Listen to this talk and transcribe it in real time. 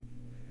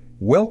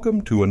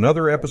Welcome to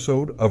another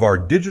episode of our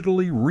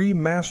digitally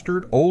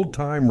remastered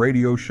old-time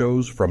radio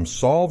shows from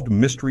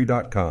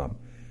SolvedMystery.com.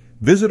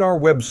 Visit our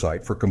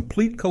website for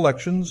complete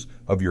collections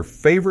of your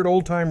favorite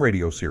old-time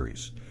radio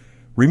series.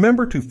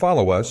 Remember to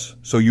follow us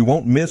so you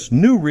won't miss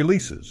new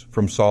releases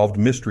from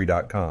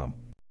SolvedMystery.com.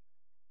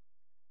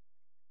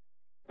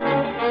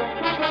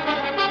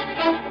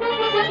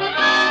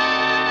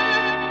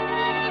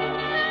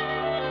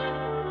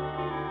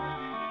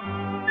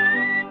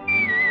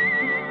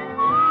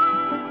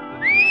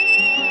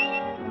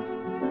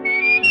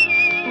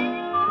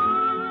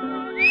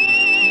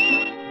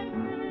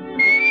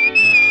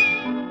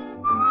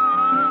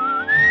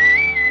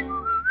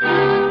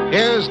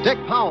 Here's Dick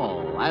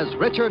Powell as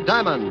Richard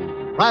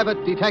Diamond,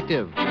 private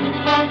detective.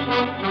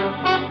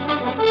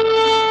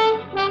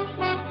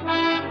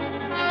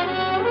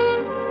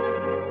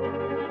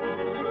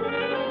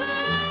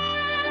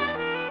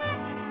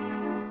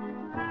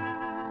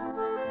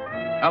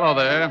 Hello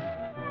there.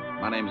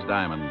 My name's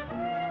Diamond.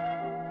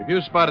 If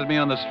you spotted me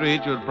on the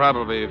street, you'd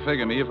probably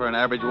figure me for an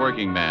average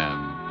working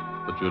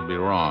man, but you'd be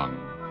wrong.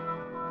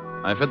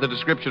 I fit the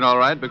description all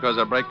right because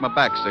I break my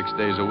back 6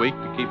 days a week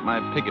to keep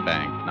my piggy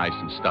bank nice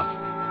and stuffed.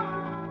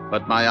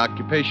 But my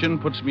occupation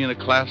puts me in a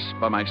class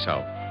by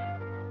myself.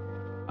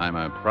 I'm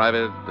a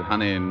private,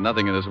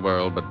 nothing in this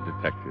world but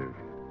detective.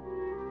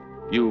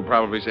 You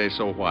probably say,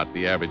 so what?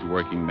 The average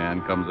working man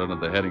comes under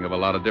the heading of a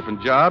lot of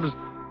different jobs,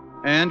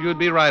 and you'd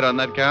be right on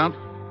that count.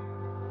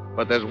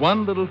 But there's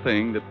one little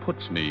thing that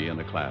puts me in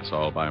a class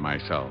all by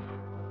myself.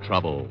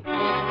 Trouble.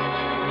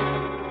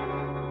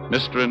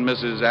 Mr. and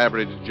Mrs.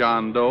 Average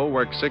John Doe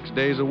work 6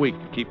 days a week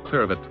to keep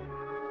clear of it.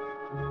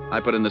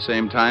 I put in the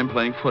same time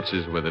playing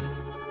footsies with it.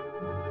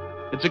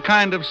 It's a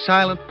kind of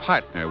silent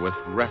partner with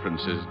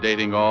references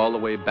dating all the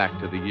way back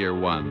to the year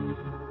one.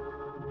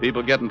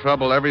 People get in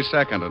trouble every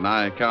second, and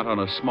I count on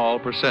a small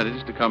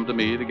percentage to come to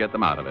me to get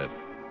them out of it.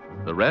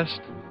 The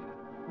rest,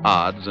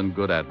 odds and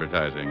good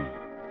advertising.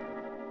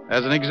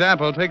 As an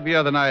example, take the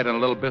other night in a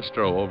little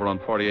bistro over on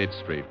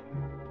 48th Street.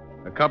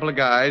 A couple of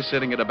guys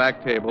sitting at a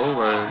back table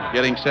were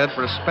getting set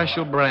for a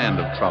special brand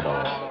of trouble.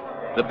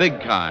 The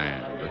big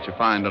kind that you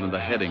find under the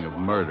heading of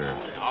murder.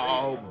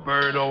 Oh,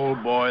 Bert,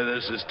 old boy,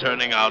 this is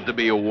turning out to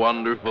be a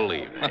wonderful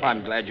evening. Well,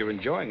 I'm glad you're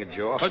enjoying it,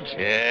 George.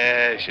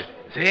 Yes.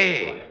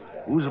 Say,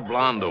 who's the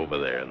blonde over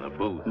there in the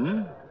booth?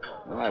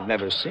 Well, I've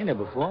never seen her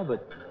before,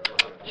 but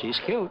she's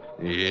cute.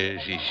 Yeah,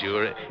 she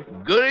sure is.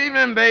 Good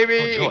evening,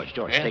 baby. Oh,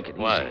 George, take it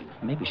What? easy.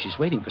 Maybe she's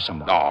waiting for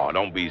someone. Oh,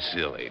 don't be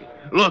silly.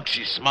 Look,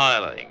 she's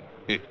smiling.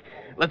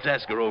 Let's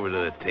ask her over to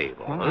the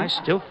table. Well, huh? I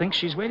still think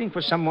she's waiting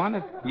for someone.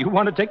 If you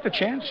want to take the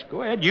chance,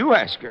 go ahead. You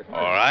ask her.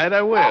 All right,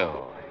 I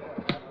will.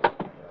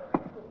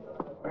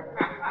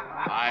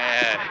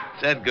 I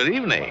said good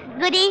evening.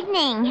 Good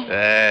evening.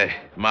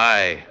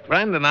 My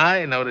friend and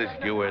I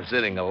noticed you were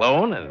sitting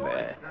alone, and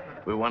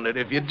we wondered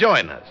if you'd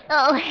join us.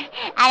 Oh,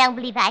 I don't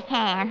believe I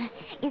can.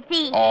 You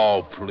see...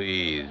 Oh,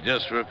 please,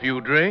 just for a few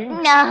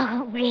drinks?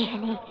 No,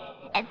 really.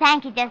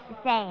 Thank you just the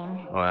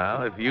same.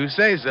 Well, if you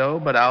say so,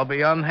 but I'll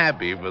be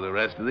unhappy for the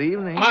rest of the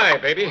evening. Hi,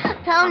 baby.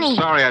 Tony. I'm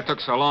sorry I took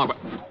so long, but...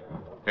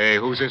 Hey,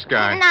 who's this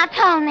guy? Now,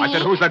 Tony. I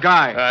said, who's the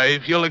guy?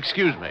 If you'll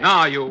excuse me.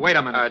 No, you wait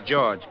a minute.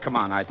 George, come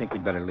on. I think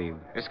we'd better leave.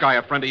 This guy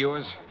a friend of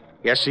yours?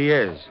 Yes, he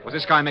is. Was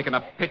this guy making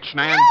a pitch,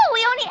 Nan? No,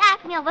 he only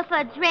asked me over for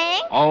a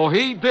drink. Oh,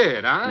 he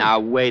did, huh? Now,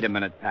 wait a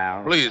minute,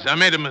 pal. Please, I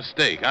made a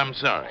mistake. I'm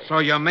sorry. So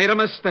you made a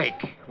mistake.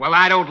 Well,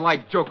 I don't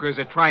like jokers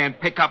that try and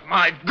pick up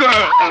my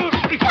girl.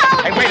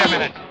 Hey, wait a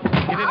minute.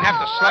 You didn't have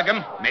to slug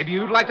him. Maybe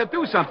you'd like to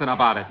do something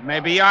about it.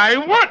 Maybe I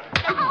would.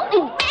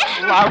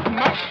 Loud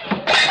mouth.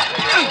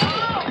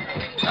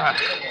 Well,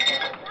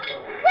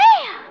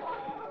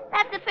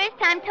 that's the first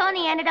time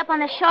Tony ended up on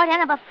the short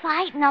end of a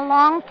fight in a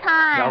long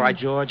time. You all right,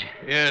 George?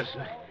 Yes,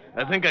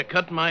 I think I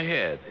cut my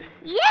head.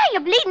 Yeah,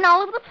 you're bleeding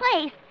all over the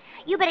place.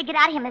 You better get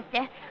out of here,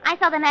 mister. I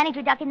saw the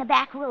manager duck in the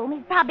back room.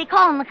 He's probably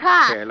calling the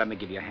cops. Here, let me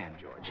give you a hand,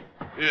 George.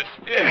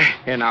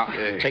 Here, now,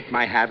 take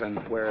my hat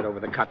and wear it over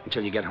the cut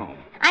until you get home.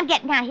 I'm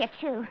getting out of here,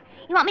 too.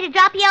 You want me to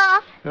drop you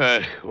off?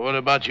 What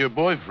about your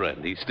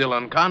boyfriend? He's still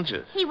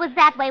unconscious. He was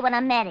that way when I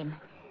met him.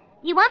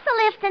 You want the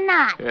lift or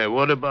not?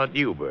 What about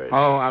you, Bert?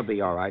 Oh, I'll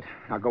be all right.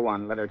 Now, go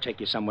on. Let her take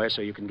you somewhere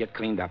so you can get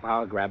cleaned up.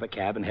 I'll grab a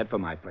cab and head for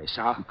my place.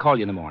 I'll call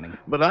you in the morning.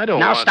 But I don't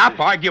Now, want stop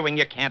to... arguing.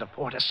 You can't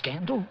afford a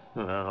scandal.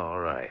 Well, all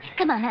right.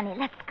 Come on, honey,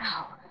 let's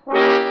go.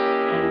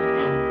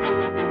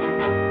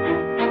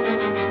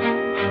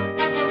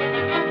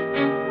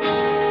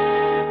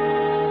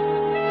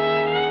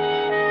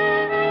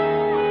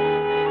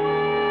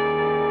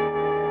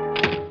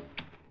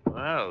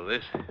 Well,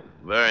 this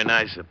very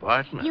nice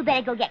apartment. You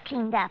better go get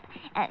cleaned up.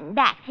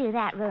 Back to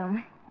that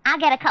room. I'll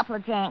get a couple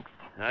of drinks.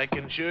 I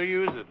can sure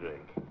use a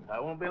drink. I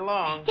won't be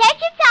long. Take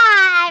your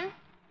time.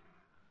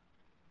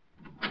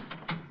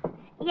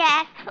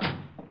 Yes.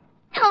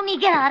 Tony,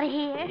 get out of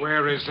here.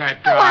 Where is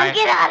that Go guy? on,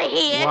 get out of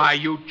here. Why,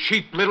 you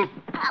cheap little...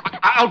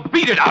 I'll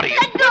beat it out of you.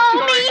 Let go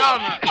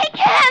of me. Take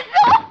your hands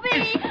off me.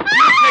 You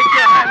take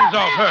your hands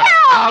off her.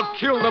 Help. I'll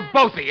kill the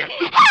both of you.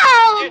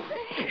 Help!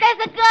 There's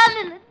a gun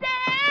in the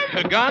stairs.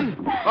 A gun?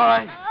 All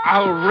right.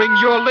 I'll wring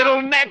your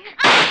little neck.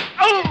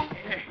 Oh!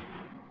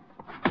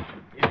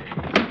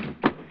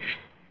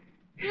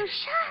 You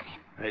shot him.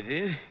 I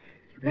did? You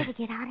better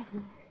get out of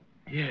here.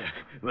 Yeah,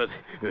 but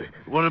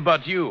what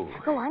about you?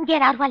 Go on,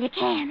 get out while you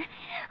can.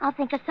 I'll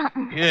think of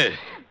something. Yes.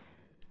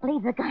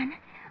 Leave the gun.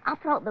 I'll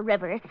throw it in the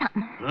river or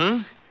something. Huh?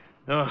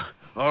 Oh,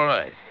 all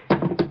right.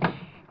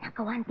 Now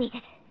go on, beat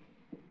it.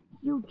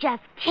 You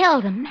just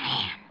killed a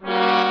man.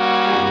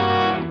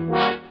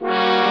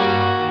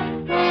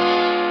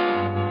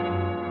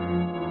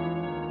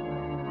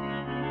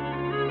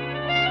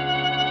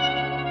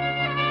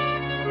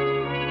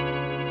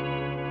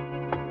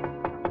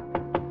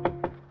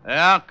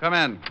 Yeah, come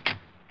in.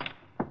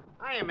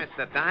 Hiya,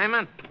 Mr.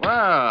 Diamond.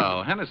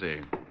 Well,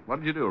 Hennessy, what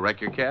did you do?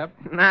 Wreck your cab?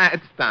 Nah,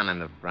 it's down in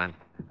the front.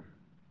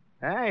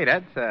 Hey,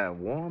 that's a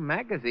warm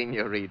magazine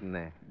you're reading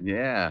there.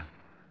 Yeah.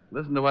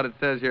 Listen to what it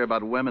says here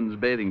about women's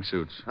bathing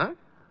suits. Huh?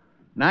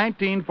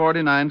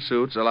 1949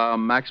 suits allow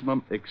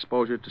maximum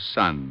exposure to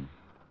sun.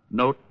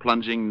 Note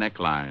plunging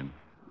neckline.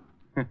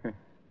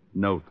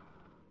 Note.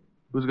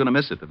 Who's going to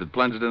miss it? If it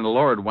plunged in the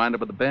lower, it'd wind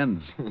up at the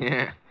bends.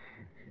 Yeah.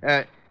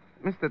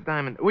 Mr.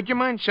 Diamond, would you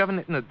mind shoving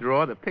it in the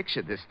drawer? The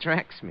picture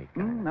distracts me.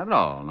 Not at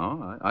all,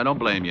 no. I don't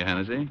blame you,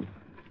 Hennessy.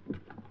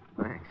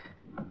 Thanks.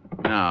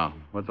 Now,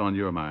 what's on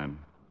your mind?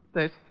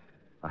 This?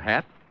 A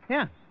hat?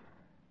 Yeah.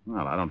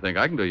 Well, I don't think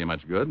I can do you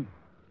much good.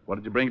 What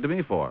did you bring it to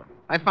me for?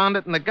 I found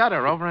it in the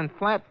gutter over in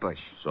Flatbush.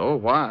 So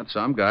what?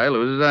 Some guy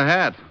loses a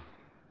hat.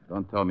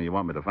 Don't tell me you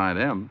want me to find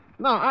him.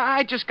 No,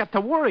 I just got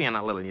to worrying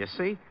a little, you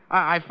see.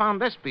 I found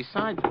this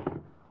beside it.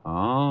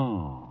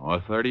 Oh,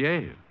 a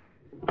 38.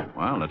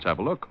 Well, let's have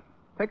a look.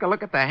 Take a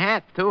look at the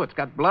hat, too. It's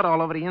got blood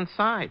all over the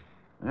inside.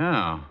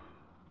 Yeah.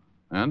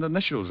 And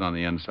initials on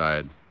the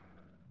inside.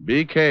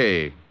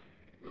 BK.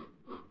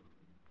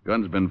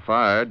 Gun's been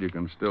fired. You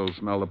can still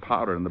smell the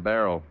powder in the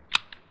barrel.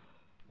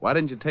 Why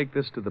didn't you take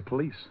this to the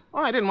police? Oh,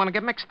 I didn't want to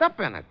get mixed up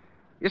in it.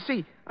 You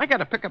see, I got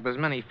to pick up as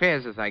many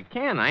fares as I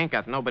can. I ain't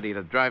got nobody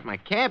to drive my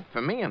cab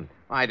for me, and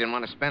I didn't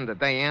want to spend the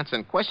day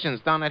answering questions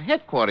down at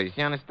headquarters,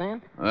 you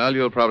understand? Well,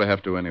 you'll probably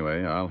have to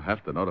anyway. I'll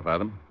have to notify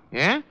them.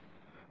 Yeah?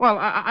 Well,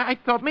 I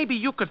thought maybe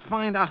you could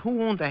find out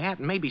who owned the hat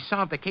and maybe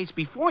solve the case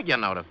before you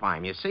notify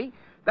him, you see?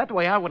 That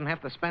way I wouldn't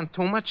have to spend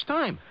too much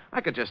time. I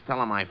could just tell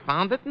him I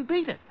found it and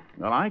beat it.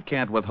 Well, I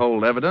can't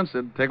withhold evidence.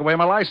 It'd take away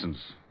my license.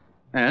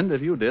 And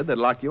if you did, they'd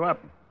lock you up.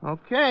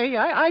 Okay,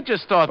 I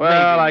just thought Well,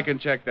 maybe... I can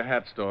check the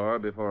hat store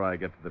before I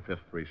get to the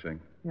 5th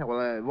precinct. Yeah,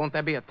 well, won't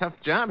that be a tough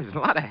job? There's a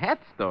lot of hat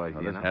stores,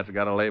 Well, you this know. hat's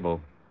got a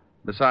label.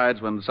 Besides,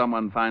 when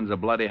someone finds a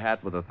bloody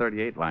hat with a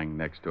 38 lying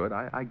next to it,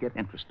 I get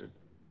interested.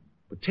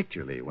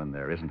 Particularly when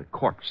there isn't a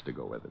corpse to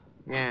go with it.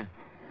 Yeah.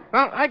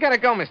 Well, I gotta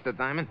go, Mr.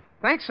 Diamond.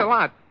 Thanks a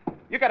lot.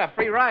 You got a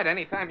free ride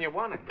anytime you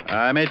want it.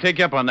 I may take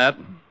you up on that.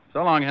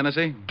 So long,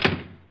 Hennessy.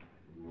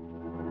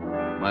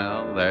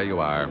 Well, there you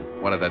are.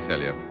 What did I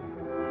tell you?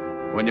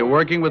 When you're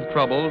working with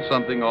trouble,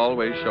 something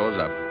always shows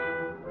up.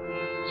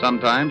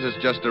 Sometimes it's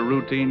just a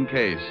routine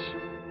case.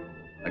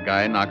 A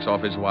guy knocks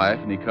off his wife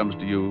and he comes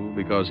to you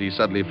because he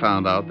suddenly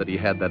found out that he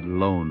had that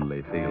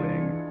lonely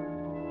feeling.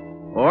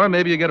 Or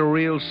maybe you get a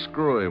real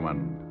screwy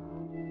one.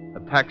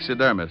 A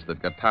taxidermist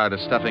that got tired of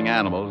stuffing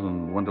animals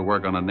and went to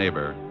work on a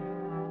neighbor.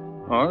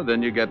 Or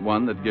then you get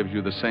one that gives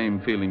you the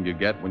same feeling you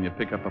get when you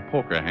pick up a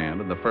poker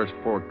hand and the first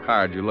 4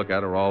 cards you look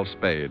at are all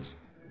spades.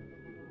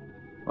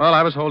 Well,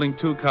 I was holding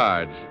 2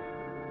 cards.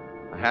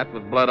 A hat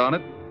with blood on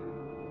it,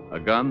 a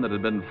gun that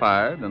had been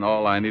fired, and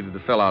all I needed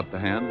to fill out the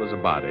hand was a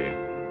body.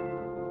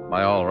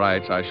 By all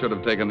rights, I should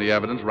have taken the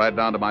evidence right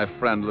down to my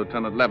friend,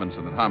 Lieutenant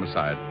Levinson, at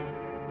homicide.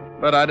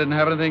 But I didn't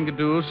have anything to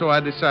do, so I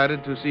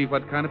decided to see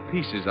what kind of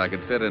pieces I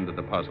could fit into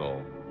the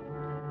puzzle.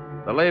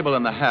 The label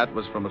in the hat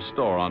was from a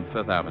store on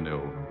 5th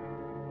Avenue.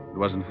 It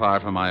wasn't far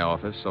from my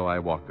office, so I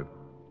walked it.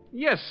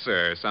 Yes,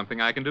 sir.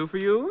 Something I can do for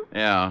you?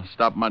 Yeah,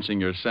 stop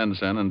munching your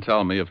sen-sen and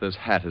tell me if this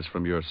hat is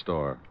from your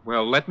store.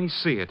 Well, let me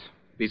see it.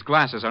 These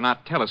glasses are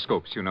not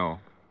telescopes, you know.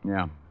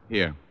 Yeah,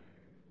 here.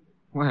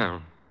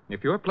 Well,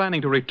 if you're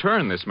planning to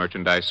return this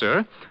merchandise,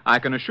 sir, I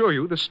can assure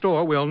you the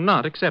store will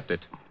not accept it.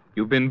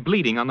 You've been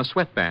bleeding on the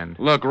sweatband.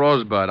 Look,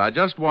 Rosebud, I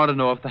just want to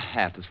know if the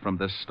hat is from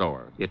this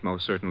store. It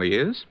most certainly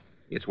is.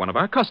 It's one of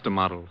our custom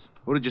models.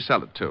 Who did you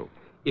sell it to?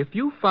 If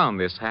you found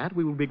this hat,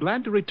 we will be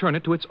glad to return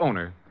it to its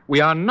owner. We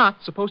are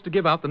not supposed to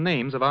give out the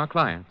names of our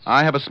clients.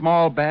 I have a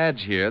small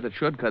badge here that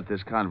should cut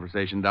this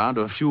conversation down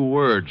to a few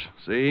words.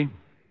 See?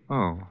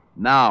 Oh.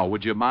 Now,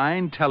 would you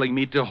mind telling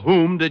me to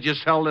whom did you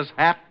sell this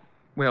hat?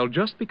 Well,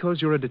 just because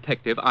you're a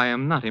detective, I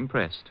am not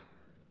impressed.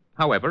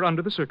 However,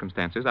 under the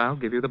circumstances, I'll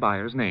give you the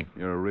buyer's name.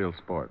 You're a real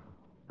sport.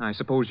 I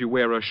suppose you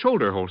wear a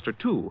shoulder holster,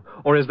 too.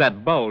 Or is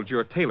that bulge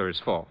your tailor's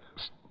fault?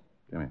 Psst.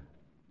 Come here.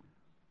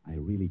 I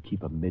really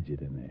keep a midget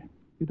in there.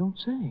 You don't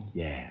say.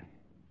 Yeah.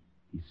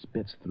 He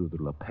spits through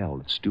the lapel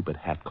at stupid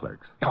hat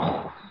clerks.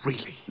 Oh,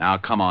 really? Now,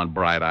 come on,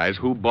 Bright Eyes.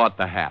 Who bought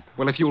the hat?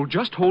 Well, if you'll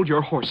just hold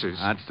your horses.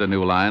 That's the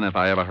new line, if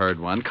I ever heard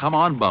one. Come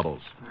on,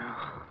 Bubbles.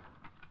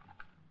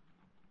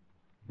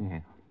 Yeah.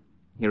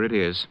 Here it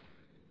is.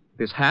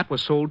 This hat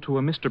was sold to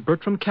a Mr.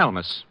 Bertram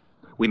Calmus.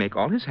 We make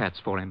all his hats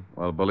for him.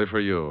 Well, bully for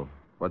you.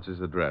 What's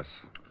his address?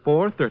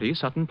 430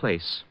 Sutton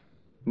Place.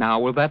 Now,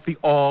 will that be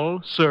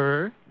all,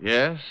 sir?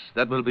 Yes,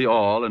 that will be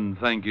all, and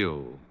thank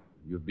you.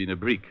 You've been a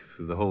brick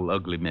through the whole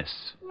ugly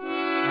mess.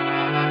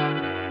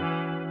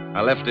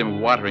 I left him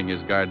watering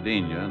his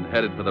gardenia and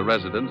headed for the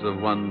residence of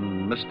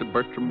one Mr.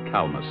 Bertram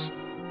Calmus.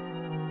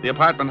 The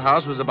apartment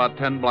house was about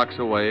 10 blocks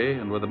away,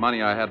 and with the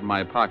money I had in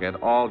my pocket,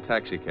 all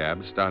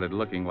taxicabs started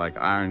looking like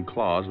iron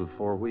claws with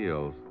 4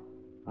 wheels.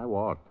 I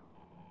walked.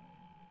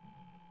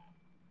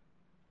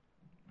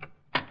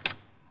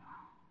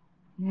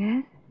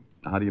 Yes?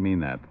 How do you mean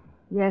that?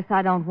 Yes,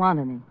 I don't want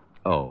any.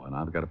 Oh, and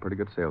I've got a pretty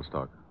good sales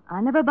stock. I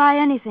never buy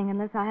anything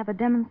unless I have a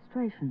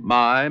demonstration.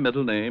 My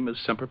middle name is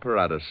Semper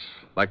Paratus.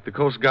 Like the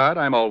Coast Guard,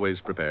 I'm always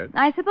prepared.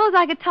 I suppose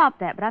I could top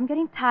that, but I'm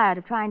getting tired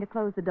of trying to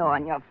close the door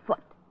on your foot.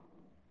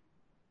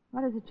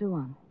 What is it you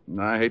want?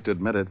 I hate to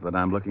admit it, but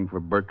I'm looking for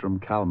Bertram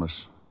Calmus.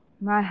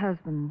 My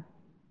husband.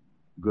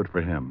 Good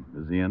for him.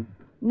 Is he in?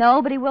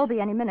 No, but he will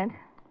be any minute.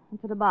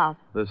 What's it about?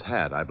 This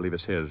hat, I believe,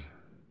 is his.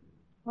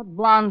 What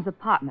blonde's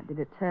apartment did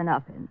it turn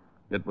up in?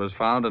 It was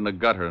found in a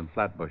gutter in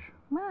Flatbush.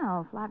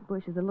 Well,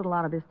 Flatbush is a little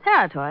out of his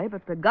territory,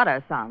 but the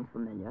gutter sounds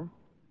familiar.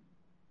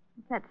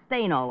 What's that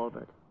stain all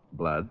over it?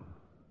 Blood.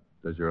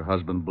 Does your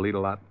husband bleed a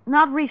lot?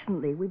 Not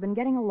recently. We've been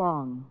getting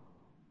along.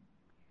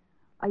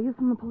 Are you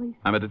from the police?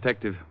 I'm a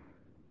detective.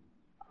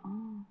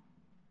 Oh.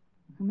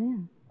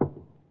 Come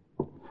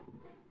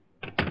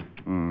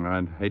in.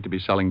 I'd hate to be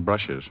selling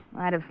brushes.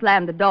 I'd have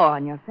slammed the door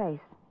on your face.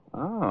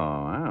 Oh,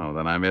 well,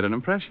 then I made an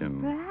impression.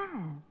 Perhaps.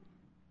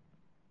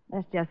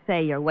 Let's just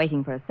say you're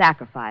waiting for a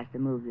sacrifice to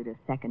move you to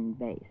second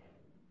base.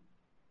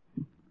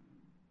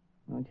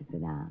 Won't you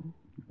sit down?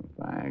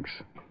 Thanks.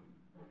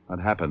 What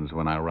happens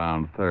when I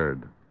round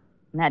third?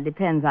 That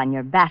depends on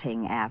your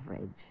batting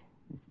average,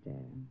 Mr.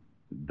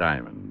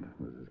 Diamond,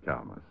 Mrs.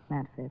 Calmus.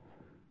 That fits.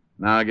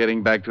 Now,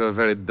 getting back to a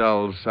very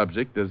dull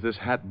subject, does this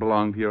hat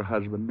belong to your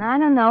husband? I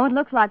don't know. It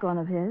looks like one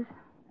of his.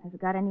 Has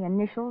it got any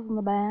initials in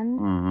the band?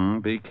 Mm-hmm.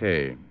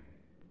 BK.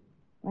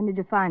 When did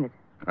you find it?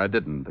 I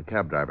didn't. The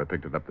cab driver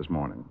picked it up this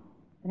morning.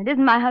 And it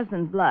isn't my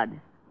husband's blood.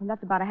 He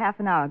left about a half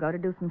an hour ago to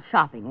do some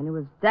shopping, and he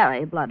was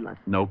very bloodless.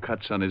 No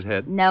cuts on his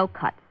head? No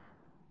cuts.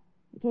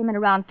 He came in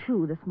around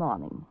 2 this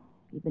morning.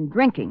 He'd been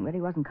drinking, but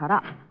he wasn't cut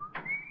up.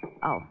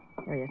 Oh,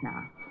 here he is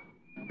now.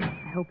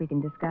 I hope we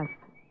can discuss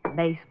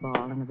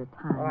baseball another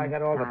time. Well, I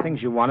got all the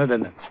things you wanted,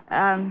 and...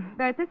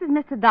 Bert, this is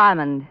Mr.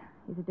 Diamond.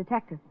 He's a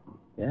detective.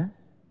 Yeah?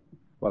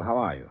 Well, how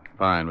are you?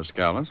 Fine, Mr.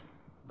 Calmus.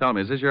 Tell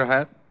me, is this your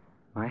hat?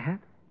 My hat?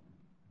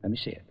 Let me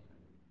see it.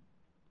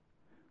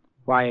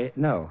 Why,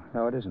 no,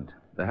 it isn't.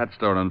 The hat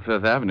store on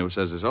Fifth Avenue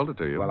says they sold it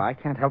to you. Well, I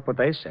can't help what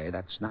they say.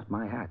 That's not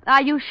my hat.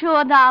 Are you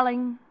sure,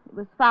 darling? It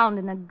was found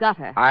in a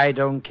gutter. I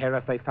don't care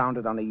if they found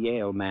it on a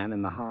Yale man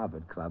in the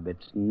Harvard Club.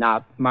 It's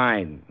not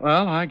mine.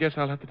 Well, I guess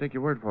I'll have to take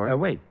your word for it.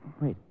 Wait.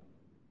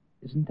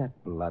 Isn't that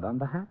blood on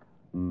the hat?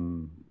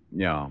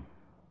 Yeah.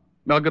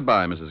 Well,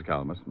 goodbye, Mrs.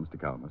 Calmus, Mr.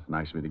 Calmus.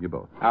 Nice meeting you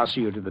both. I'll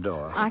see you to the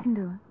door. I can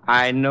do it.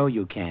 I know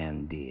you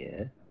can,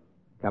 dear.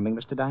 Coming,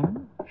 Mr.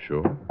 Diamond?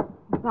 Sure.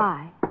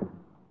 Goodbye.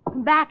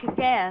 Come back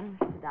again,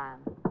 Mr.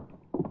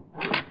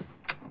 Diamond.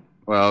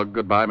 Well,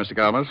 goodbye, Mr.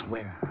 Calmus.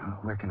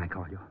 Where can I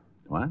call you?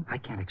 What? I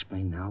can't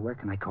explain now. Where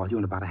can I call you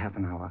in about a half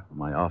an hour?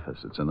 My office.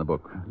 It's in the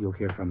book. You'll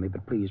hear from me,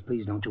 but please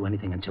don't do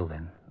anything until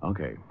then.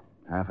 Okay.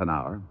 Half an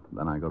hour.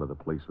 Then I go to the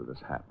police with this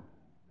hat.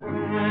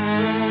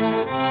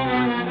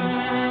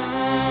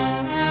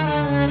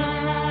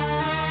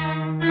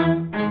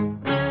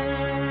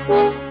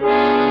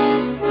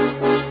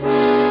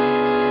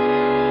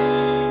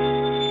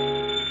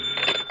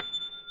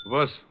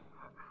 Wuss.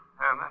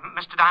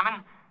 Mr.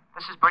 Diamond,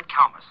 this is Bert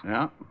Calmus.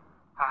 Yeah?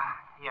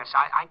 Yes,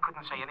 I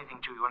couldn't say anything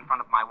to you in front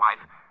of my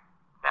wife.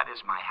 That is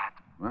my hat.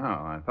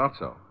 Well, I thought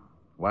so.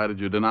 Why did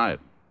you deny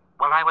it?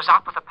 Well, I was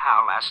out with a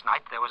pal last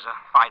night. There was a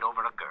fight over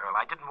a girl.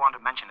 I didn't want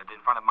to mention it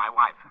in front of my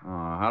wife.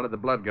 Oh, how did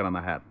the blood get on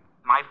the hat?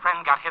 My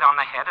friend got hit on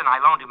the head, and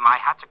I loaned him my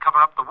hat to cover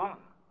up the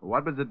wound.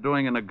 What was it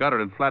doing in a gutter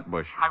in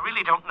Flatbush? I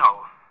really don't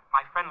know.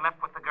 My friend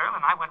left with the girl,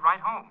 and I went right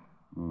home.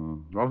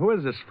 Well, who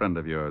is this friend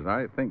of yours?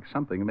 I think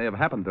something may have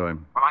happened to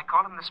him. Well, I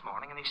called him this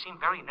morning, and he seemed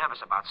very nervous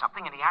about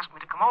something, and he asked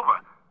me to come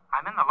over.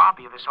 I'm in the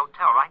lobby of his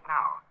hotel right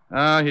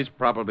now. He's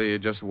probably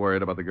just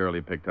worried about the girl he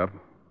picked up.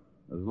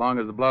 As long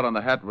as the blood on the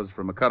hat was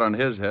from a cut on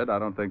his head, I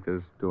don't think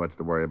there's too much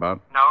to worry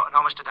about. No,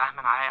 Mr.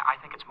 Diamond, I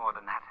think it's more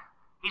than that.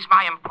 He's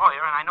my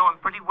employer, and I know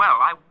him pretty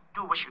well. I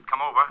do wish you'd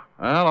come over.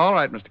 Well, all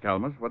right, Mr.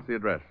 Calmus. What's the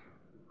address?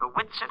 The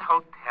Whitsett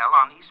Hotel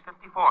on East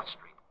 54th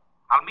Street.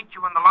 I'll meet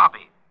you in the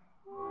lobby.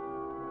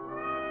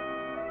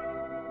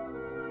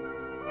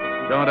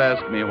 Don't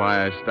ask me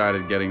why I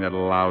started getting that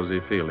lousy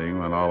feeling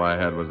when all I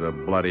had was a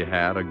bloody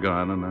hat, a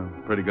gun, and a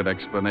pretty good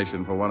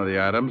explanation for one of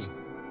the items.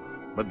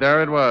 But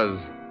there it was,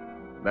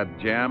 that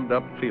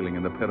jammed-up feeling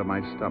in the pit of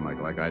my stomach,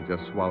 like I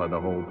just swallowed a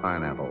whole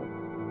pineapple.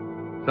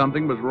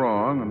 Something was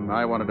wrong, and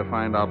I wanted to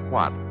find out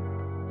what.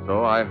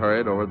 So I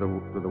hurried over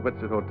to the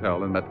Whitsett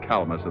Hotel and met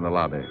Calmus in the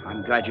lobby.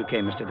 I'm glad you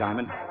came, Mr.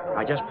 Diamond.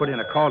 I just put in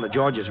a call to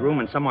George's room,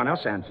 and someone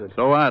else answered.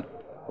 So what?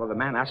 Well, the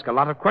man asked a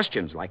lot of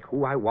questions, like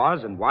who I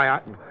was and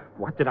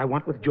what did I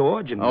want with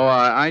George, and... Oh,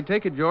 I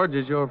take it George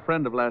is your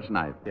friend of last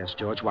night. Yes,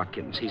 George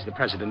Watkins. He's the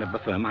president of the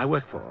firm I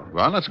work for.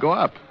 Well, let's go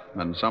up.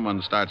 When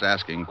someone starts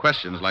asking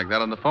questions like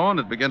that on the phone,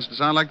 it begins to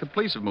sound like the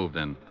police have moved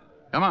in.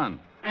 Come on.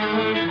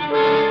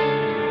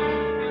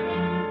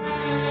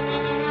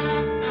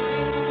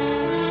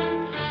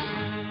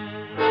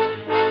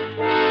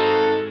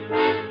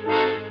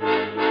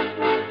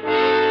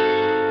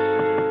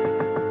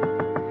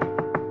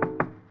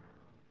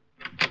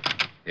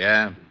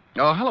 Yeah?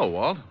 Oh, hello,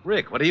 Walt.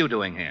 Rick, what are you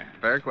doing here?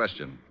 Fair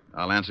question.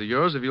 I'll answer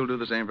yours if you'll do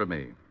the same for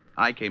me.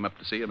 I came up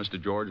to see a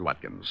Mr. George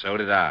Watkins. So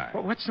did I.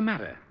 Well, what's the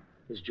matter?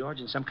 Is George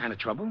in some kind of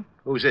trouble?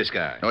 Who's this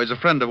guy? Oh, he's a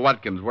friend of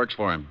Watkins, works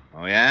for him.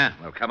 Oh, yeah?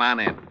 Well, come on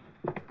in.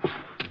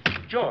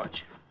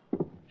 George.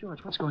 George,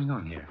 what's going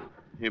on here?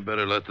 You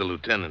better let the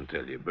lieutenant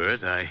tell you,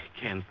 Bert. I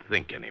can't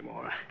think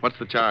anymore. What's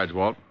the charge,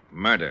 Walt?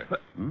 Murder.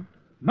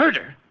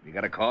 Murder? We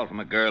got a call from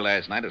a girl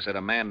last night who said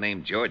a man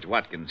named George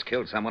Watkins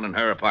killed someone in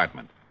her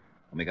apartment.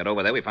 When we got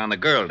over there, we found the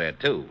girl dead,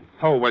 too.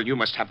 Oh, well, you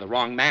must have the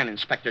wrong man,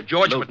 Inspector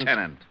George.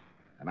 Lieutenant.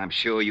 And I'm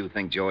sure you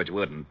think George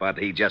wouldn't, but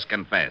he just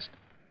confessed.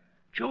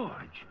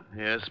 George?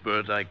 Yes,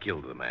 Bert, I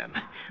killed the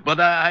man. But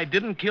I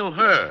didn't kill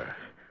her.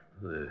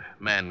 The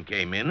man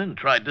came in and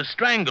tried to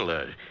strangle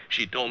her.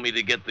 She told me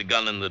to get the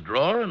gun in the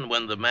drawer, and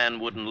when the man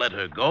wouldn't let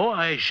her go,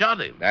 I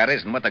shot him. That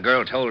isn't what the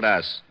girl told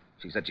us.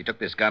 She said she took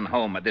this guy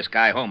home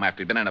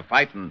after he'd been in a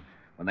fight, and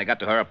when they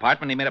got to her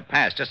apartment, he made a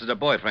pass just as her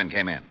boyfriend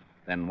came in.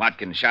 Then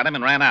Watkins shot him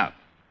and ran out.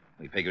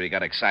 We figure he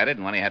got excited,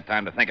 and when he had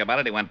time to think about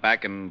it, he went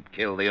back and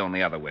killed the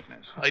only other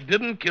witness. I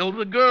didn't kill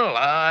the girl.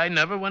 I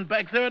never went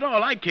back there at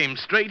all. I came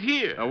straight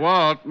here.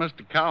 Walt,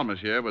 Mr. Calmus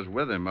here was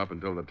with him up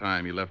until the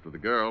time he left with the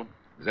girl.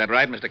 Is that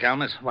right, Mr.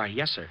 Calmus? Why,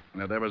 yes, sir.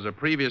 Now, there was a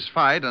previous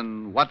fight,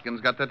 and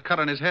Watkins got that cut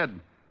on his head.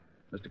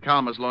 Mr.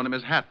 Calmus loaned him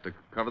his hat to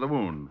cover the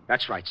wound.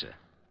 That's right, sir.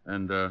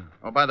 And,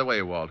 by the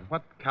way, Walt,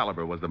 what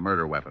caliber was the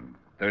murder weapon?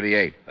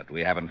 .38, but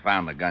we haven't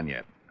found the gun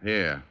yet.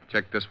 Here,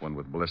 check this one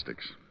with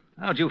ballistics.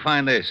 How'd you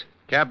find this?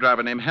 Cab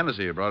driver named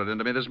Hennessy brought it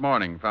into me this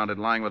morning. Found it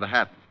lying with a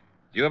hat.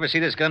 Did you ever see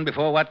this gun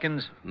before,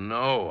 Watkins?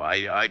 No,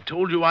 I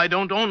told you I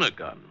don't own a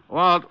gun.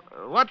 Walt,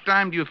 what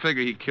time do you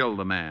figure he killed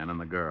the man and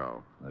the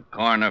girl? The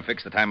coroner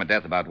fixed the time of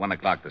death about 1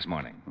 o'clock this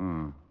morning.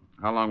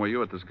 How long were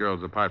you at this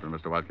girl's apartment,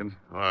 Mr. Watkins?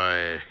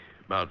 Why,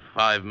 about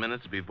 5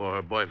 minutes before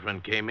her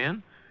boyfriend came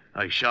in.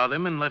 I shot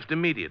him and left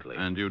immediately.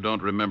 And you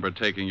don't remember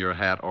taking your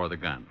hat or the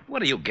gun?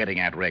 What are you getting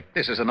at, Rick?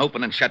 This is an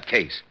open and shut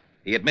case.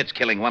 He admits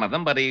killing one of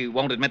them, but he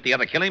won't admit the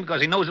other killing because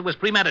he knows it was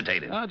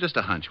premeditated. Just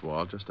a hunch,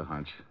 Walt, just a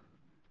hunch.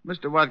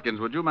 Mr. Watkins,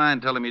 would you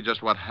mind telling me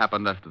just what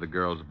happened after the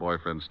girl's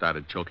boyfriend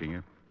started choking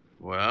her?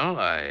 Well,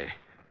 I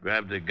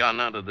grabbed a gun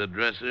out of the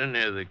dresser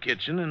near the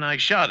kitchen and I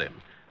shot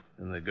him.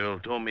 And the girl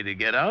told me to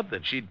get out,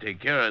 that she'd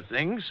take care of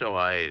things, so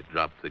I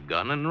dropped the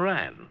gun and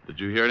ran. Did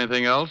you hear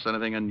anything else?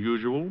 Anything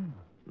unusual?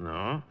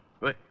 No.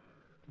 But,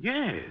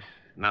 yes,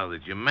 now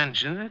that you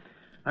mention it,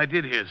 I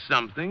did hear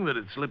something, but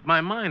it slipped my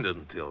mind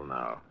until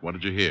now. What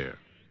did you hear?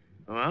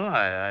 Well,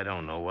 I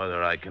don't know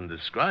whether I can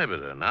describe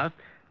it or not.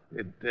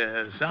 It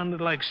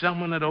sounded like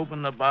someone had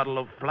opened a bottle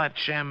of flat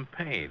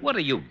champagne. What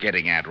are you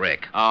getting at,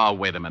 Rick? Oh,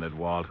 wait a minute,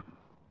 Walt.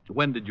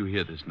 When did you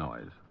hear this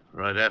noise?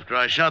 Right after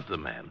I shot the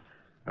man.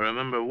 I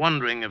remember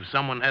wondering if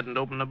someone hadn't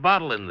opened a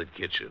bottle in the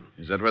kitchen.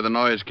 Is that where the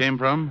noise came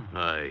from?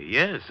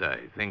 Yes, I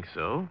think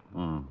so.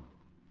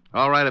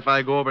 All right, if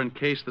I go over and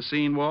case the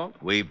scene, Walt?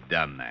 We've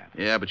done that.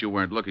 Yeah, but you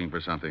weren't looking for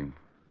something.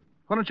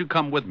 Why don't you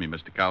come with me,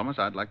 Mr. Calmus?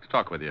 I'd like to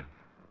talk with you.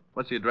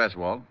 What's the address,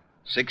 Walt?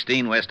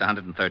 16 West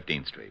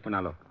 113th Street. Well,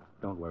 now, look,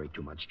 don't worry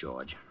too much,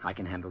 George. I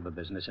can handle the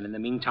business, and in the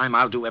meantime,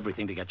 I'll do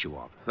everything to get you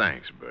off.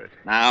 Thanks, Bert.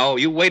 Now,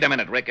 you wait a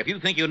minute, Rick. If you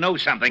think you know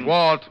something...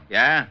 Walt.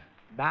 Yeah?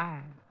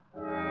 Bye.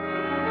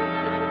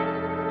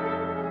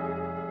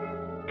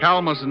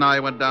 Calmus and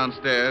I went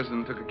downstairs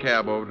and took a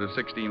cab over to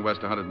 16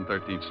 West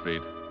 113th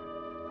Street.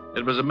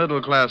 It was a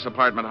middle-class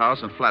apartment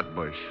house in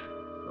Flatbush,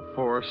 a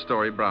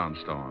 4-story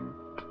brownstone.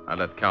 I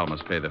let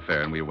Calmus pay the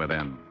fare, and we went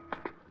in.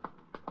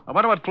 I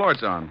wonder what floor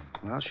it's on.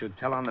 Well, should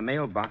tell on the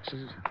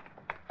mailboxes.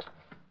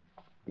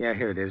 Yeah,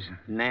 here it is.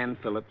 Nan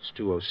Phillips,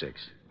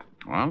 206.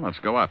 Well, let's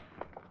go up.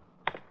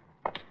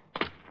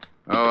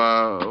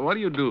 Oh, what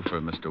do you do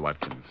for Mr.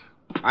 Watkins?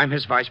 I'm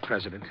his vice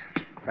president.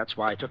 That's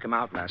why I took him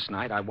out last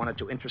night. I wanted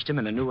to interest him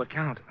in a new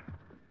account.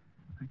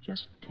 I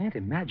just can't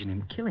imagine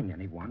him killing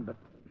anyone, but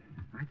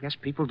I guess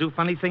people do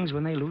funny things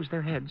when they lose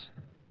their heads.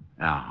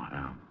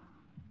 Yeah.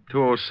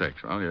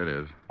 206. Oh, here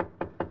it is.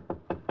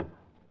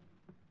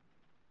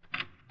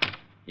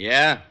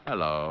 Yeah?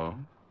 Hello.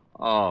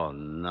 Oh,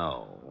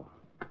 no.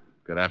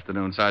 Good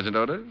afternoon, Sergeant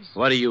Otis.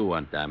 What do you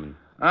want, Diamond?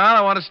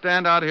 I want to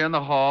stand out here in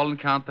the hall and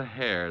count the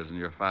hairs in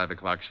your 5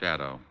 o'clock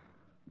shadow.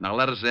 Now,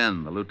 let us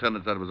in. The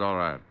lieutenant said it was all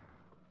right.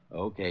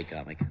 Okay,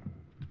 comic.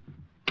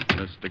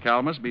 Mr.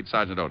 Calmus, meet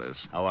Sergeant Otis.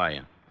 How are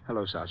you?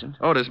 Hello, Sergeant.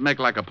 Otis, make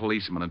like a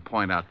policeman and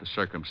point out the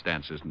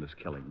circumstances in this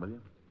killing, will you?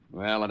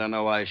 Well, I don't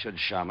know why I should,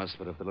 Shamus,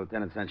 but if the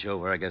lieutenant sent you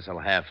over, I guess I'll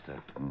have to.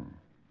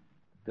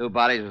 2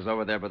 bodies was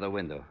over there by the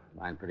window,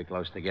 lying pretty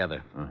close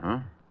together. Uh-huh.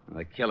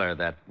 The killer,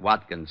 that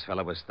Watkins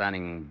fellow, was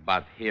standing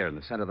about here in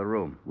the center of the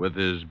room. With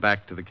his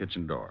back to the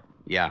kitchen door.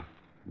 Yeah.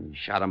 He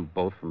shot them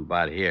both from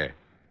about here.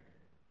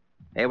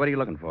 Hey, what are you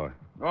looking for?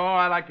 Oh,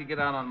 I like to get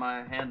down on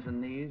my hands and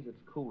knees. It's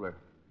cooler.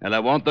 Well,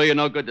 it won't do you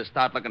no good to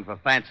start looking for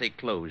fancy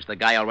clues. The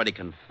guy already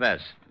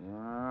confessed.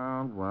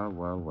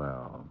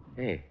 Well.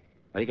 Hey,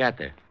 what do you got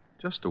there?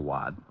 Just a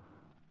wad.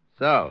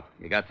 So,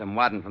 you got some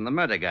wadding from the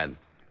murder gun.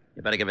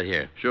 You better give it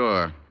here.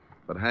 Sure.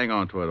 But hang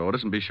on to it,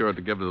 Otis, and be sure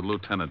to give it to the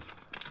lieutenant.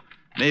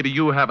 Maybe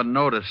you haven't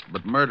noticed,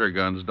 but murder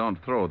guns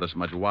don't throw this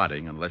much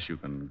wadding unless you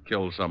can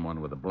kill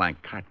someone with a blank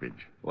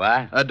cartridge.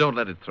 What? Don't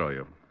let it throw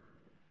you.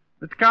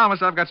 Mr.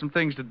 Calmus, I've got some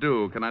things to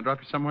do. Can I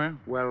drop you somewhere?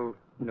 Well,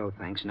 no,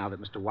 thanks. Now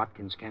that Mr.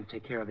 Watkins can't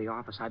take care of the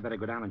office, I'd better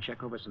go down and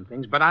check over some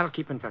things. But I'll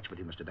keep in touch with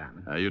you, Mr.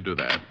 Diamond. You do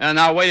that.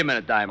 Now, wait a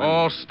minute, Diamond.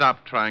 Oh,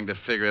 stop trying to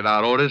figure it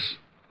out, Otis.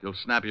 You'll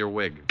snap your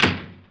wig.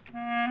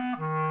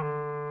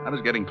 I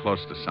was getting close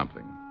to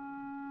something.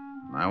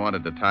 I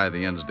wanted to tie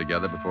the ends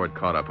together before it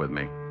caught up with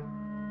me.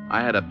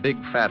 I had a big,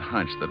 fat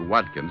hunch that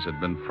Watkins had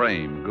been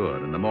framed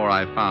good, and the more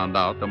I found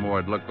out, the more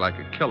it looked like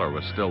a killer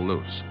was still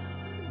loose.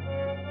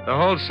 The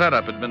whole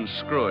setup had been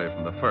screwy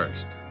from the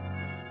first.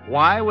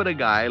 Why would a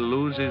guy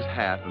lose his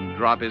hat and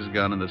drop his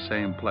gun in the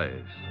same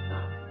place?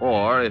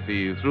 Or, if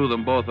he threw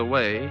them both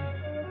away,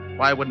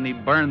 why wouldn't he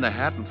burn the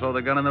hat and throw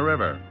the gun in the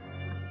river?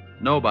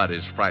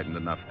 Nobody's frightened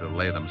enough to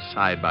lay them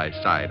side by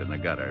side in the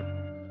gutter.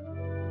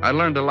 I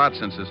learned a lot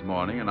since this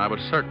morning, and I was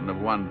certain of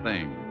one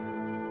thing.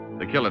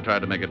 The killer tried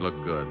to make it look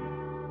good,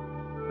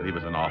 but he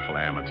was an awful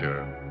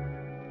amateur.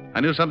 I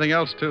knew something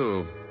else,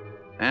 too.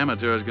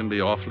 Amateurs can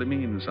be awfully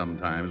mean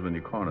sometimes when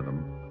you corner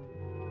them.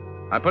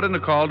 I put in a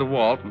call to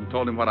Walt and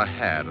told him what I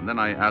had, and then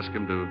I asked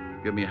him to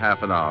give me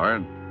half an hour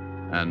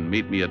and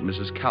meet me at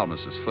Mrs.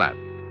 Calmus's flat.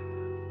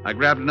 I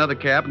grabbed another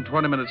cab, and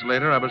 20 minutes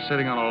later, I was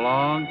sitting on a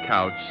long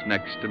couch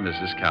next to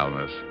Mrs.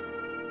 Calmus.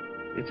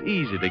 It's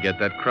easy to get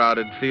that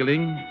crowded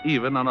feeling,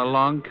 even on a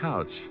long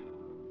couch.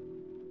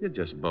 You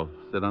just both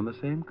sit on the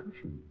same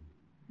cushion.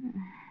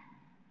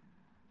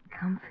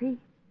 Comfy?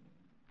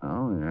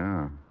 Oh,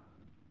 yeah.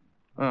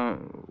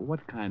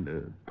 What kind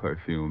of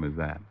perfume is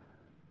that?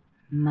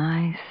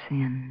 My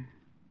sin.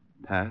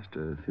 Past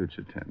or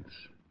future tense?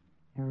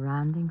 A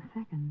rounding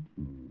second.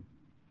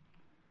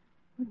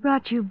 What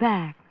brought you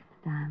back,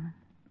 Mr. Diamond?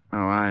 Oh,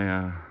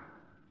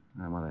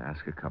 I want to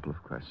ask a couple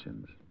of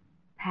questions.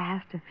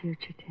 Past or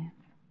future tense?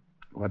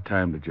 What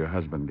time did your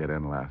husband get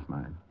in last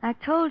night? I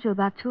told you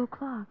about 2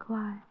 o'clock.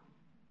 Why?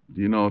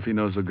 Do you know if he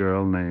knows a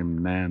girl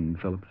named Nan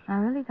Phillips? I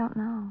really don't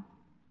know.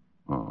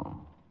 Oh.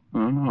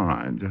 Well, all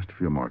right. Just a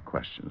few more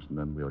questions, and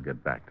then we'll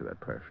get back to that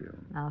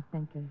perfume. I'll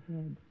think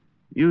ahead.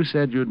 You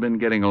said you'd been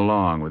getting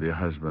along with your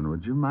husband.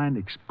 Would you mind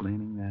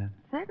explaining that?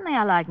 Certainly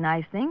I like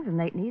nice things, and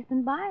lately he's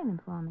been buying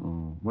them for me.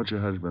 Oh. What's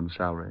your husband's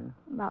salary?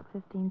 About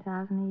 $15,000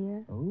 a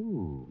year.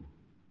 Oh.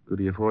 Could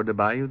he afford to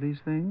buy you these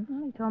things?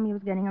 Well, he told me he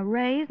was getting a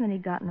raise and that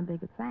he'd gotten a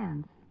big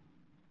advance.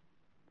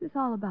 What's this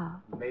all about?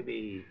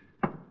 Maybe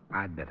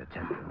I'd better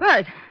tell you.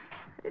 Bert,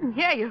 I didn't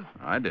hear you.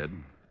 I did.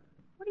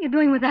 What are you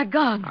doing with that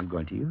gun? I'm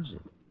going to use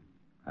it.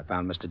 I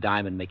found Mr.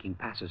 Diamond making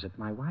passes at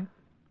my wife,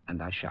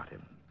 and I shot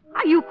him.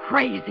 Are you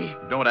crazy?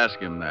 Don't ask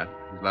him that.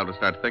 He's liable to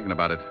start thinking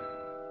about it.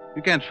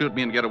 You can't shoot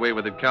me and get away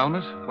with it,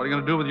 Calmus. What are you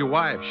going to do with your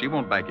wife? She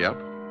won't back you up.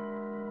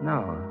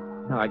 No,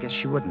 I guess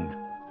she wouldn't.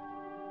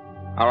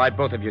 All right,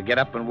 both of you, get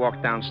up and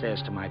walk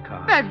downstairs to my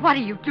car. Bert, what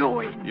are you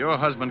doing? Your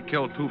husband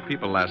killed 2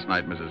 people last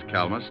night, Mrs.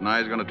 Calmus. Now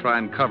he's going to try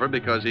and cover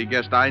because he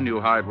guessed I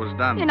knew how it was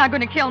done. You're not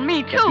going to kill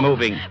me, too. Get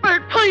moving.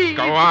 Bert, please.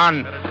 Go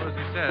on. Better do as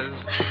he says.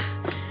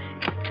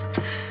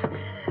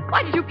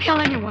 Why did you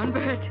kill anyone,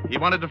 Bert? He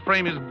wanted to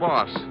frame his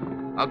boss.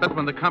 I'll bet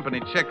when the company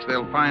checks,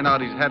 they'll find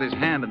out he's had his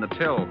hand in the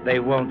till. They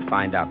won't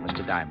find out,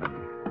 Mr. Diamond.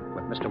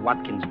 With Mr.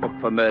 Watkins' book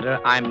for murder,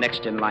 I'm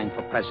next in line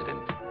for president.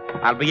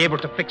 I'll be able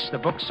to fix the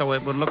book so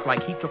it will look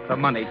like he took the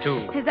money,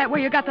 too. Is that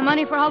where you got the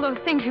money for all those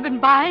things you've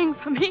been buying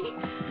for me?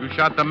 You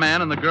shot the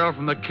man and the girl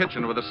from the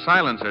kitchen with a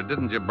silencer,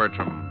 didn't you,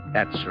 Bertram?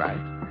 That's right.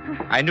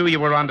 I knew you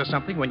were onto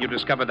something when you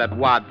discovered that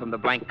wad from the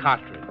blank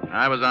cartridge.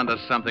 I was onto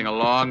something a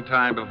long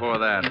time before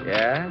that.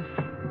 Yeah?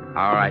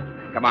 All right.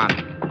 Come on.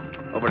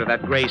 Over to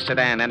that gray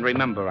sedan, and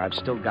remember, I've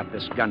still got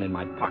this gun in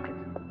my pocket.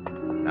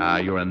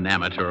 You're an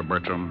amateur,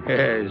 Bertram.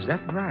 Is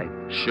that right?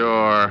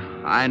 Sure.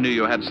 I knew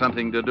you had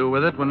something to do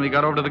with it when we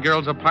got over to the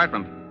girl's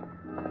apartment.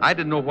 I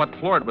didn't know what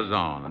floor it was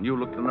on, and you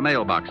looked in the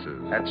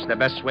mailboxes. That's the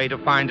best way to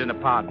find an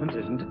apartment,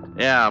 isn't it?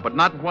 Yeah, but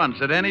not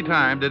once at any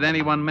time did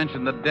anyone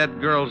mention the dead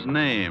girl's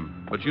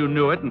name. But you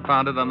knew it and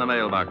found it on the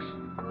mailbox.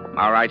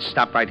 All right,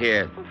 stop right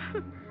here.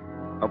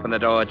 Open the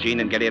door, Gene,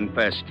 and get in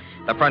first.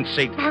 The front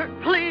seat. Bert,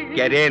 please.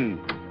 Get in.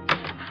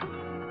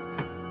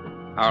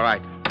 All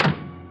right.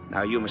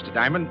 Now you, Mr.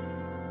 Diamond,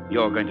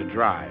 you're going to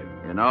drive.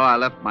 You know, I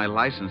left my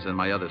license in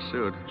my other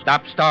suit.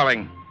 Stop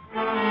stalling.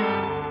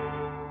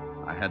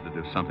 I had to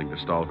do something to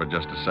stall for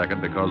just a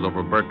second because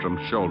over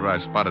Bertram's shoulder I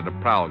spotted a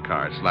prowl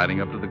car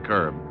sliding up to the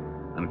curb,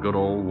 and good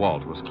old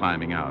Walt was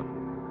climbing out.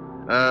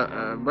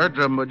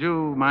 Bertram, would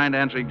you mind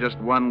answering just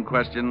one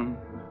question?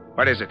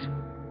 What is it?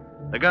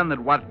 The gun that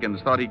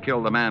Watkins thought he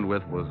killed the man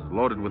with was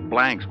loaded with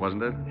blanks,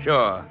 wasn't it?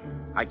 Sure.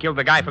 I killed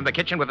the guy from the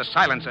kitchen with a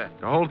silencer.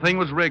 The whole thing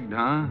was rigged,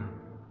 huh?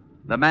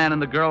 The man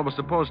and the girl were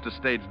supposed to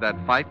stage that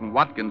fight, and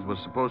Watkins was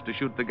supposed to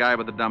shoot the guy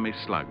with the dummy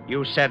slug.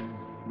 You said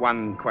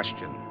one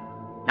question.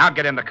 Now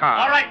get in the car.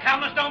 All right,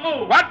 Thomas, don't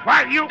move. What?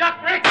 Why, you...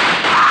 Duck, Rick!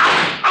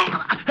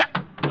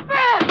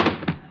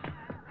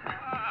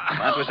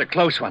 That was a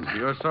close one.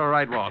 You're so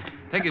right, Walt.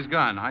 Take his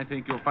gun. I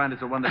think you'll find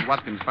it's the one that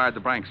Watkins fired the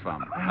blanks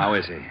from. How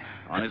is he?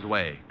 On his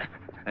way.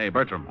 Hey,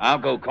 Bertram. I'll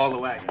go call the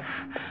wagon.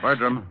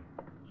 Bertram,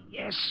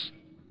 Yes.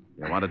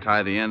 you want to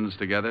tie the ends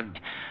together?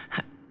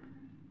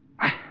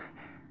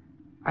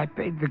 I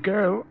paid the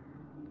girl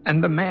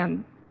and the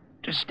man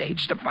to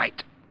stage the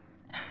fight.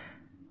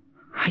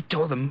 I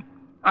told them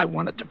I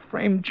wanted to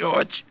frame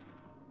George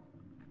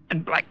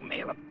and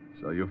blackmail him.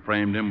 So you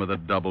framed him with a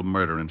double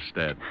murder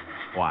instead.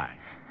 Why?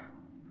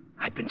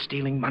 I've been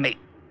stealing money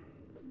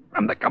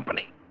from the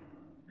company.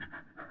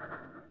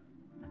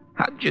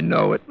 How'd you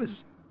know it was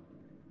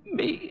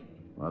me?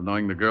 Well,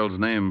 knowing the girl's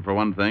name, for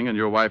one thing, and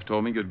your wife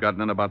told me you'd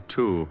gotten in about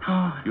 2.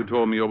 You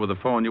told me over the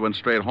phone you went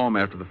straight home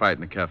after the fight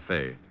in the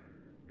cafe.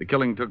 The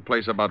killing took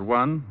place about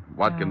 1.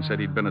 Watkins said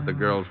he'd been at the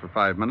girl's for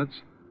 5 minutes.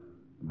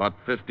 About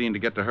 15 to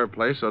get to her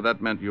place, so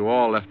that meant you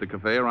all left the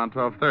cafe around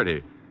 12:30.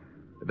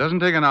 It doesn't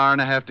take an hour and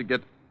a half to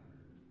get...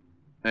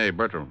 Hey,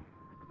 Bertram.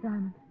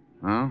 Simon,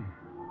 Huh?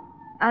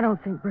 I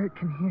don't think Bert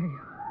can hear you.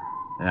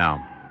 Yeah.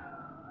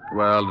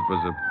 Well, it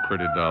was a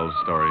pretty dull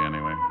story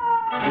anyway.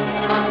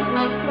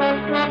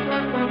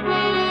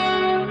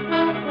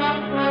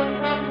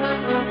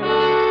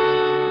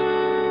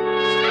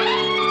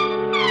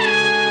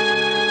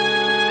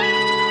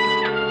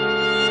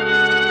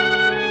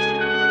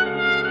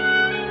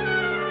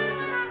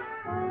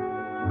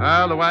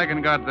 Well, the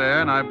wagon got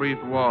there, and I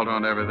briefed Walt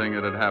on everything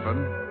that had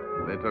happened.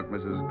 They took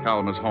Mrs.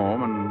 Calmus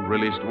home and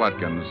released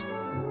Watkins.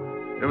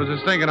 It was a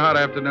stinking hot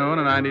afternoon,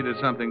 and I needed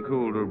something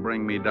cool to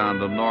bring me down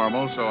to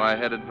normal, so I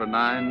headed for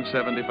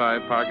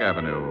 975 Park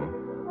Avenue.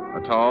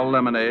 A tall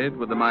lemonade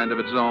with a mind of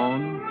its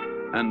own,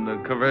 and a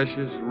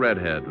curvaceous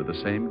redhead with the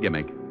same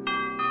gimmick.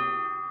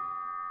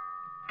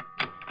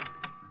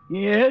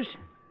 Yes?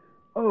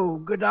 Oh,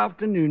 good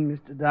afternoon,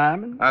 Mr.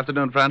 Diamond.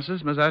 Afternoon,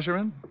 Francis. Miss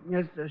Asherin?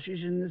 Yes, sir. She's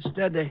in the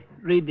study,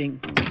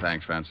 reading.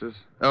 Thanks, Francis.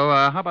 Oh,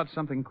 how about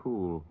something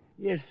cool?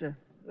 Yes, sir.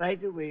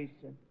 Right away,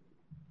 sir.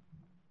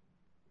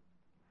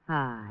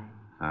 Hi.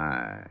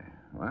 Hi.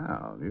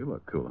 Wow, you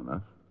look cool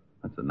enough.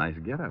 That's a nice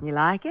getup. You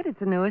like it? It's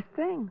the newest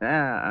thing.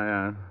 Yeah,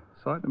 I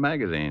saw it in the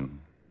magazine.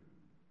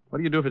 What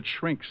do you do if it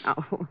shrinks?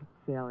 Oh,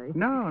 silly.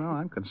 No,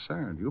 I'm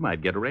concerned. You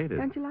might get raided.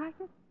 Don't you like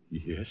it?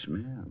 Yes,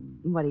 ma'am.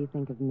 What do you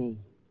think of me?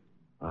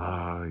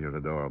 Oh, you're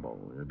adorable.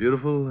 You're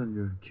beautiful and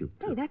you're cute.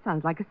 Hey, that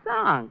sounds like a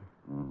song.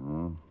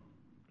 Uh-huh.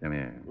 Come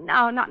here.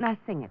 No, not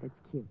sing it. It's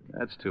cute.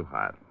 That's too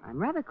hot. I'm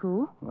rather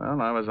cool. Well,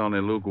 I was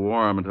only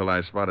lukewarm until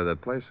I spotted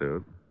that play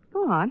suit.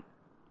 Go on.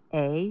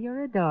 A,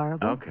 you're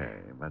adorable. Okay,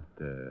 but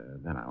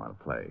then I want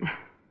to play.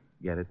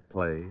 Get it?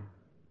 Play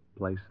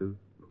suit.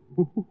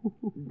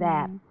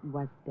 That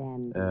was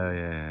dandy. Oh,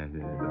 yeah, I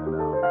did. I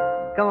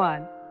know. Go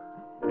on.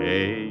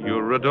 Hey,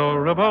 you're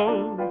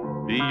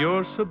adorable. B,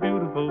 you're so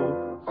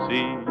beautiful. C,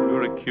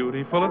 you're a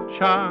cutie full of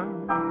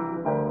charm.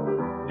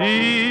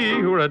 D,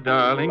 you're a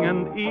darling.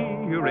 And E,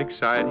 you're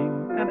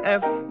exciting. And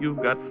F, you've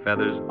got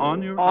feathers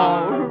on your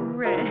arm. Oh,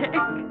 Rick.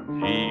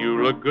 G,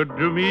 you look good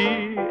to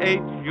me. H,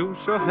 you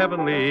so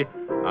heavenly.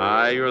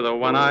 I, you're the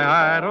one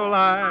I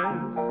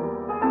idolize.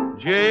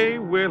 J,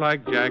 we're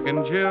like Jack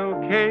and Jill.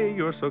 K,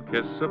 you're so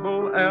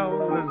kissable.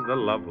 L is the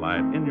love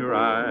light in your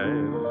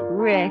eyes.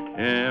 Rick.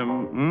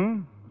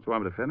 M, do you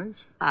want me to finish?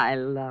 I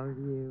love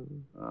you.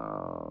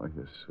 Oh,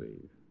 you're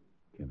sweet.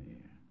 Come here.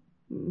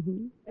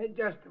 Mm-hmm.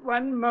 Just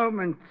one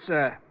moment,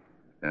 sir.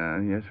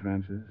 Yes,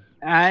 Francis?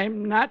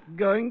 I'm not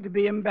going to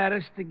be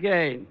embarrassed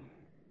again.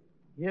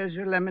 Here's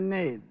your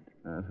lemonade.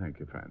 Thank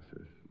you,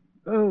 Francis.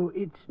 Oh,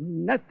 it's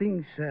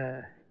nothing,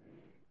 sir.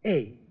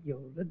 A, you're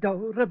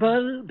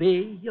adorable.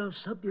 B, you're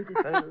so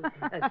beautiful.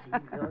 C,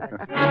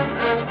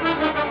 you're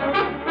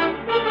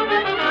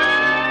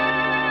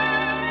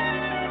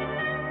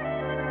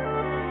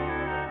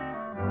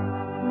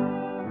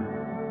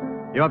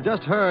You have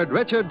just heard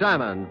Richard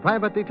Diamond,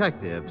 Private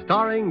Detective,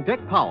 starring Dick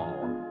Powell.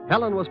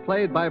 Helen was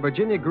played by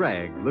Virginia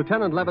Gregg,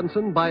 Lieutenant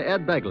Levinson by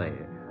Ed Begley.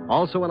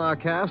 Also in our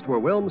cast were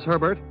Wilms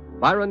Herbert,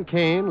 Byron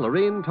Kane,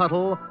 Lorene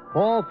Tuttle,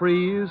 Paul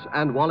Frees,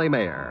 and Wally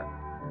Mayer.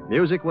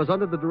 Music was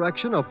under the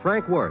direction of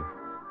Frank Worth.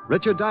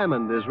 Richard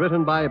Diamond is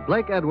written by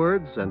Blake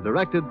Edwards and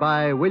directed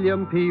by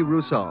William P.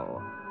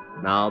 Rousseau.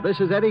 Now, this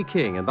is Eddie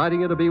King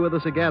inviting you to be with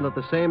us again at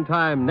the same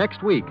time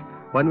next week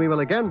when we will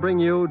again bring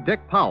you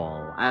Dick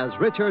Powell as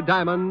Richard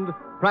Diamond,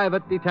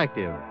 Private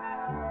Detective.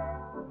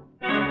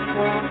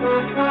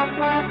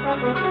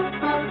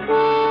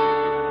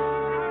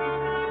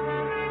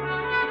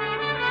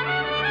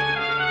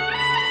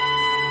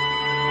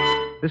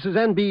 This is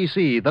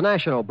NBC, the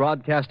national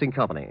broadcasting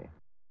company.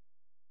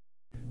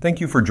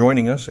 Thank you for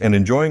joining us and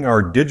enjoying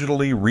our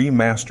digitally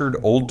remastered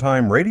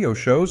old-time radio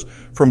shows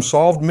from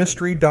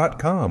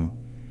SolvedMystery.com.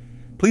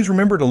 Please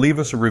remember to leave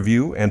us a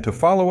review and to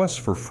follow us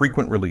for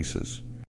frequent releases.